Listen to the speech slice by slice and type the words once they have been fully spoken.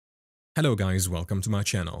Hello guys, welcome to my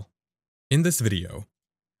channel. In this video,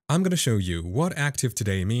 I'm gonna show you what active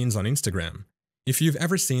today means on Instagram. If you've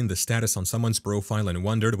ever seen the status on someone's profile and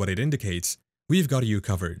wondered what it indicates, we've got you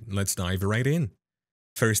covered. Let's dive right in.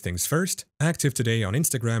 First things first, active today on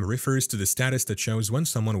Instagram refers to the status that shows when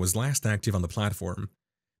someone was last active on the platform.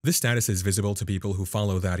 This status is visible to people who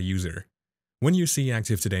follow that user. When you see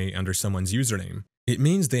active today under someone's username, it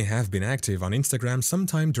means they have been active on Instagram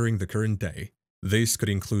sometime during the current day. This could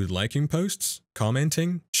include liking posts,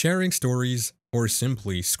 commenting, sharing stories, or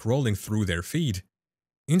simply scrolling through their feed.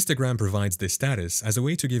 Instagram provides this status as a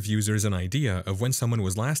way to give users an idea of when someone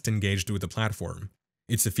was last engaged with the platform.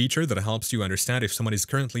 It's a feature that helps you understand if someone is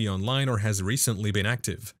currently online or has recently been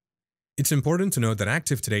active. It's important to note that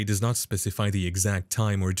active today does not specify the exact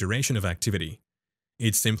time or duration of activity.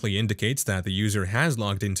 It simply indicates that the user has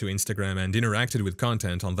logged into Instagram and interacted with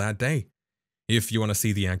content on that day. If you want to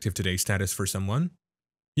see the active today status for someone,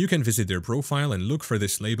 you can visit their profile and look for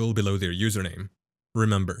this label below their username.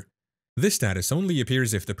 Remember, this status only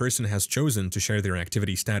appears if the person has chosen to share their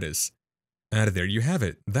activity status. And there you have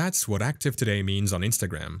it. That's what active today means on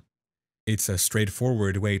Instagram. It's a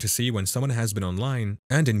straightforward way to see when someone has been online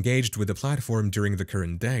and engaged with the platform during the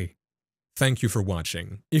current day. Thank you for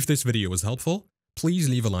watching. If this video was helpful, please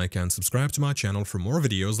leave a like and subscribe to my channel for more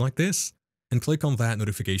videos like this. And click on that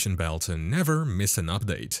notification bell to never miss an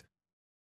update.